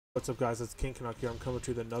What's up, guys? It's KingCanuck here. I'm coming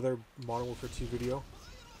to you with another Modern Warfare 2 video.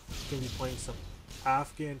 I'm going to be playing some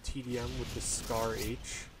Afghan TDM with the Scar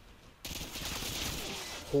H.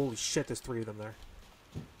 Holy shit, there's 3 of them there.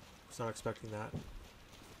 Was not expecting that.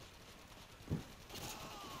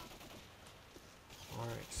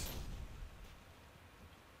 Alright.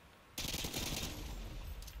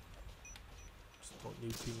 Just don't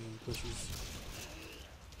need too many pushes.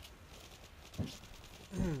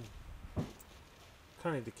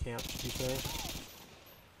 Kind of need to camp, to be fair.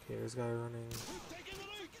 Okay, there's a guy running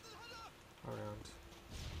around.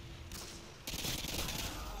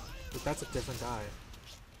 But that's a different guy.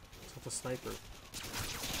 It's not the sniper.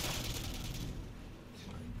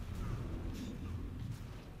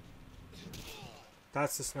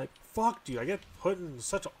 That's the sniper. Fuck, dude. I get put in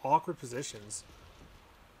such awkward positions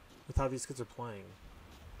with how these kids are playing.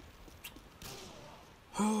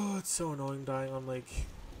 Oh, it's so annoying dying on like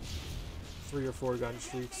 3 or 4 gun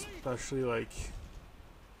streaks, especially like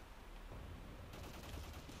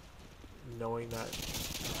knowing that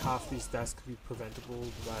half these deaths could be preventable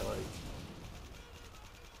by like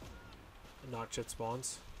not jet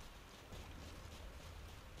spawns.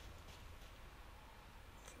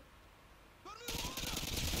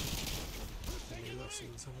 Maybe I've seen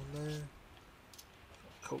someone there.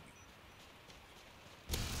 Kobe.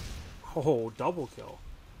 Oh, double kill.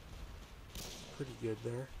 Pretty good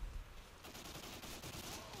there.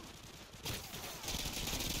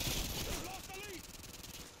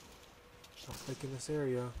 Like in this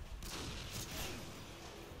area.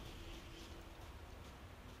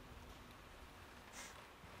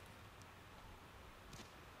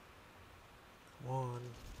 Come on.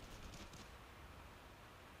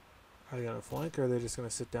 Are they gonna flank or are they just gonna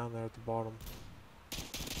sit down there at the bottom?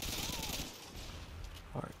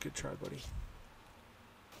 Alright, good try, buddy.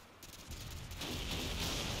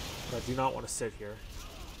 But I do not want to sit here.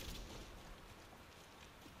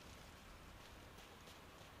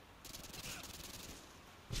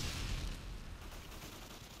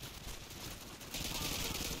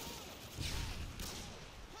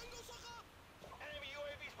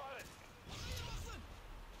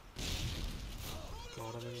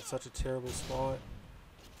 God, I'm in such a terrible spot.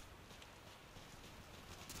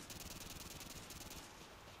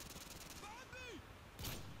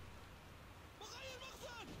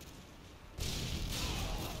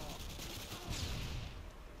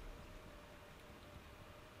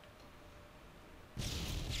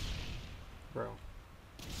 Bro.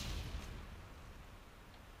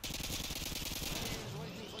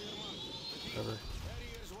 Whatever.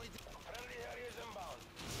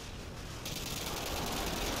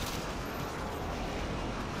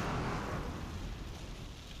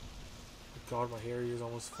 God, my Harriers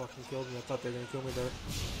almost fucking killed me. I thought they were gonna kill me there.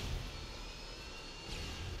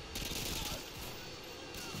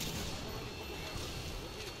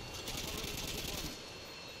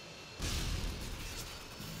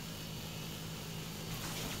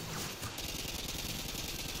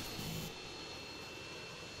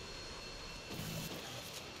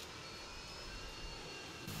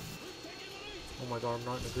 Oh my god, I'm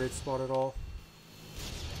not in a great spot at all.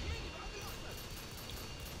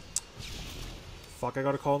 Fuck, I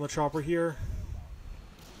gotta call in the chopper here.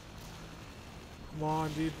 Come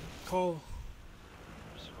on, dude. Call.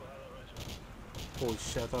 Holy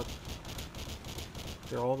shit, I thought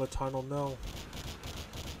they're all in the tunnel. No.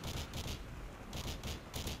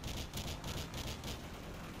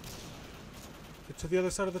 Get to the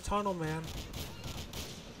other side of the tunnel, man.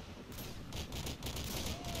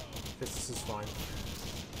 This is fine.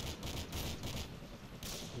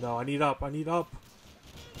 No, I need up. I need up.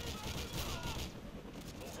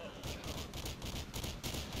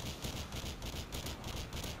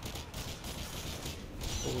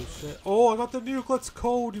 Holy shit. Oh, I got the nuke. Let's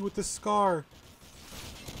go, dude, with the Scar.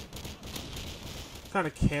 Kind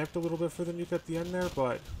of camped a little bit for the nuke at the end there,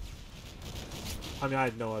 but I mean, I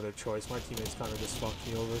had no other choice. My teammates kind of just fucked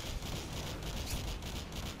me over.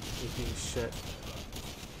 With being shit.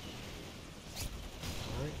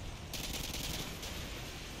 Alright.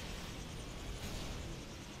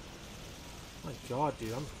 My god,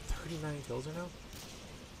 dude. I'm 39 kills right now.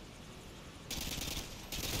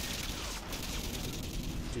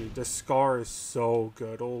 Dude, the Scar is so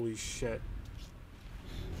good. Holy shit.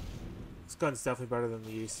 This gun's definitely better than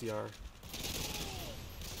the ACR.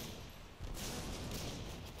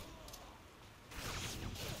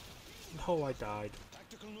 No, I died.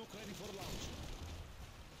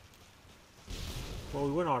 Well,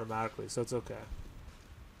 we win automatically, so it's okay.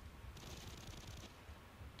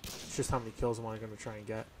 It's just how many kills am I going to try and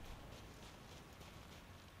get.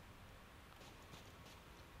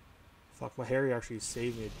 Fuck, my Harry actually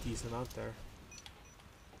saved me a decent amount there.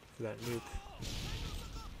 For that nuke.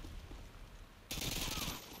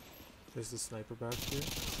 There's the sniper back here.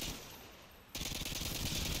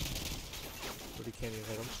 But he can't even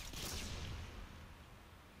hit him.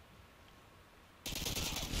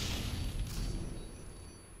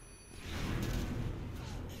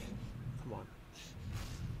 Come on.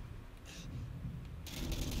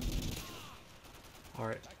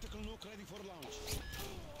 Alright.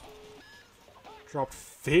 Dropped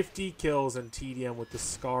 50 kills in TDM with the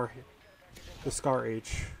Scar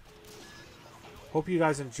H. Hope you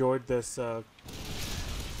guys enjoyed this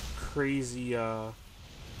crazy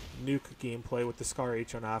nuke gameplay with the Scar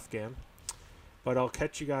H on Afghan. But I'll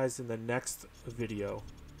catch you guys in the next video.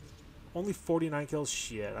 Only 49 kills?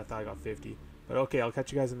 Shit, I thought I got 50. But okay, I'll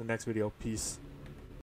catch you guys in the next video. Peace.